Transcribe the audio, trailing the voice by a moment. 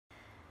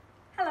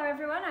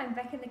everyone, I'm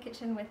back in the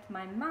kitchen with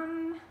my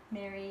mum,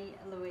 Mary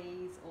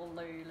Louise, or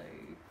Lulu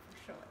for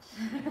short.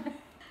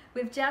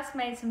 We've just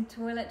made some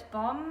toilet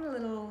bomb,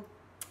 little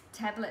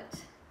tablet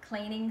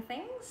cleaning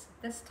things.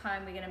 This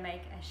time we're going to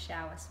make a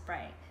shower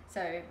spray.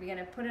 So we're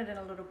going to put it in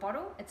a little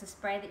bottle. It's a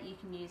spray that you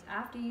can use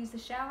after you use the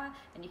shower,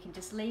 and you can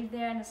just leave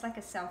there, and it's like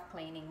a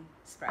self-cleaning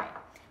spray,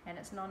 and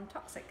it's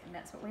non-toxic, and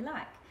that's what we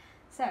like.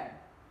 So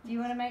do you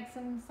want to make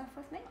some stuff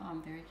with me?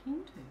 I'm very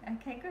keen to.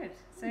 Okay, good.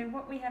 So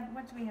what do we have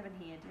in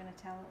here? Do you want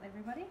to tell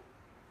everybody?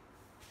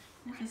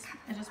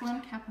 It is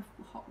 1 cup of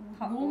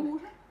warm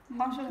water.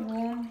 Hot or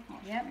warm?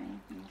 Hot, Yep.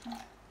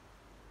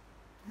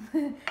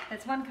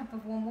 That's 1 cup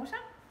of warm water.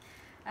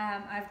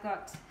 I've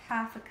got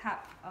half a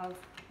cup of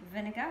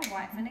vinegar,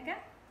 white vinegar.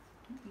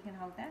 You can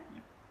hold that.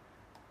 Yep.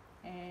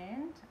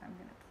 And I'm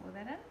going to pour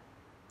that in.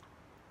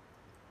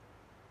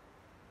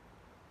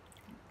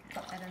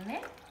 Put that in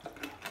there.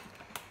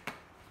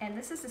 And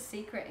this is a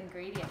secret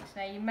ingredient.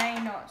 Now you may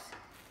not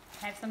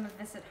have some of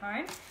this at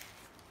home.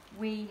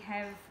 We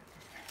have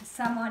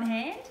some on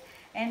hand,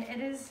 and it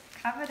is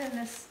covered in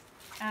this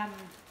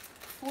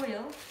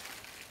foil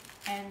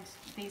and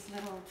these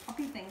little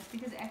poppy things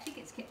because it actually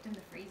gets kept in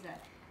the freezer.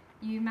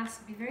 You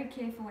must be very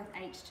careful with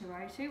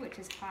H2O2, which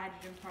is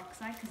hydrogen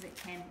peroxide, because it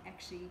can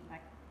actually,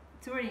 like,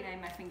 it's already made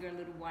my finger a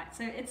little white.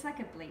 So it's like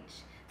a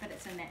bleach, but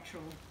it's a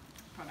natural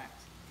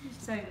product.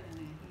 So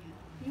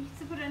you have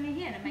to put it in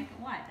here to make it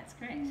white, that's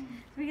correct. So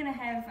we're going to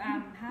have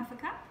half a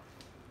cup.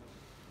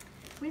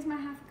 Where's my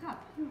half a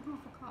cup?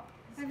 Half a cup.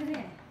 Over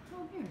there.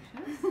 Oh, here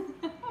it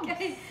is.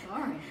 Okay.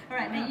 Sorry.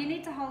 Alright, now you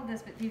need to hold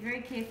this, but be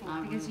very careful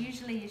because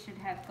usually you should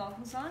have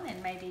goggles on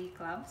and maybe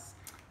gloves,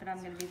 but I'm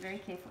going to be very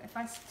careful. If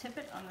I tip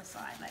it on the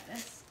side like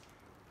this,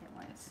 it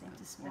won't seem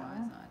to spill. Wise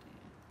idea.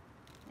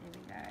 There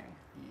we go.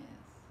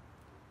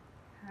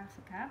 Yes. Half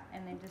a cup,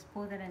 and then just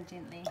pour that in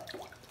gently.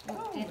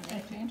 Oh,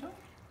 Gently. gentle.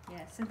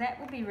 Yeah, so that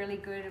will be really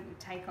good. It will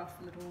take off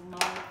little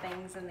mold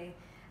things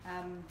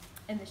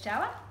in the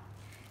shower.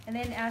 And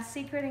then our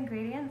secret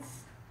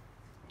ingredients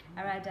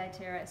are our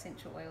doTERRA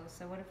essential oils.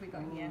 So what have we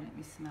got here? Let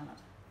me smell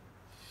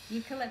it.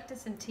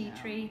 Eucalyptus and tea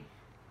tree.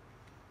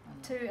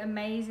 2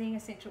 amazing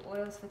essential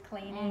oils for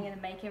cleaning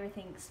and make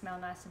everything smell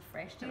nice and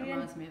fresh. It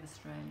reminds me of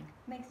Australia.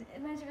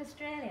 It reminds you of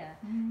Australia.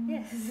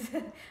 Yes.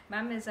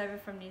 Mum is over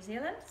from New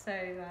Zealand, so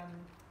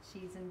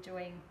she's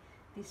enjoying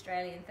the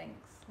Australian things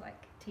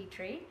like tea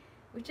tree,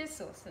 which is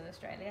sourced in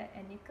Australia,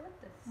 and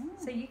eucalyptus.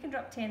 So you can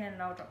drop 10 in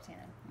and I'll drop 10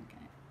 in. Okay.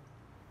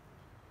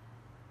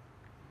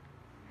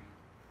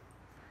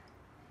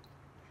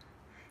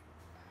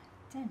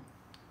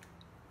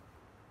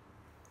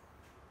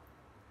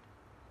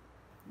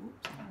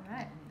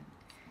 Alright.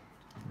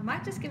 I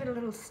might just give it a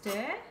little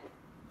stir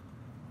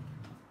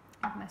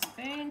with my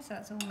spoon so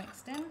it's all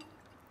mixed in.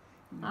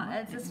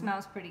 It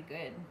smells pretty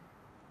good.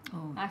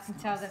 Oh, I can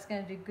tell that's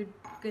going to do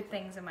good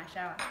things in my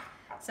shower.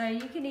 So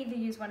you can either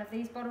use one of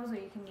these bottles, or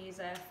you can use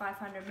a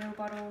 500ml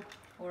bottle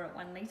or a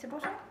 1 litre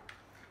bottle.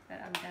 But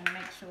I'm going to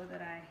make sure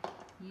that I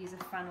use a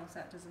funnel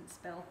so it doesn't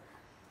spill.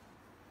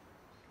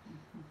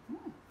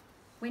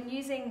 When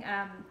using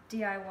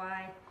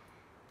DIY,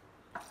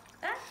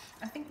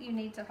 I think you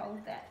need to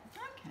hold that.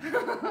 Okay.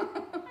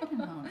 I can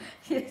hold it.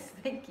 Yes,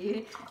 thank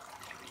you.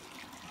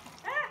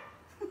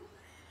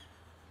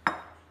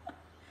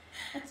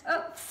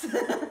 Oops.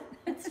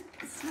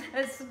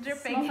 It's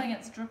dripping. Swapping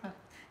its dripper.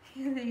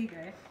 There you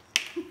go.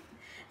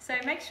 So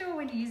make sure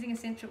when you're using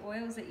essential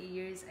oils that you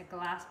use a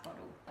glass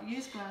bottle.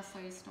 Use glass so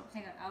you stop.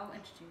 Hang on, I'll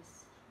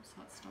introduce.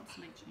 So it stops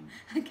leaching.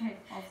 Okay.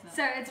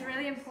 So it's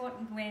really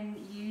important when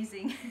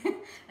using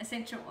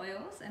essential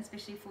oils, and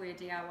especially for your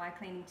DIY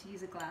cleaning, to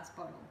use a glass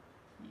bottle.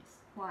 Yes.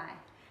 Why?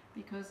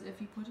 Because if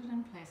you put it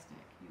in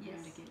plastic, you're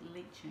going Yes. to get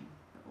leaching.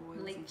 The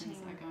oils and things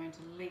are going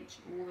to leach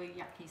all the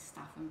yucky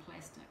stuff in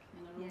plastic,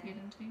 and it'll get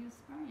into your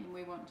spray. And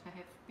we want to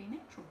be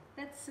natural.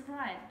 That's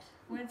right.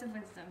 Words of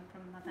wisdom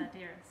from Mother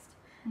Dearest.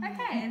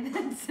 Okay,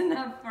 that's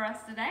enough for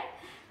us today.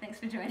 Thanks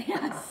for joining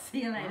us.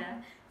 See you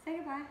later. Say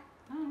goodbye.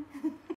 Bye.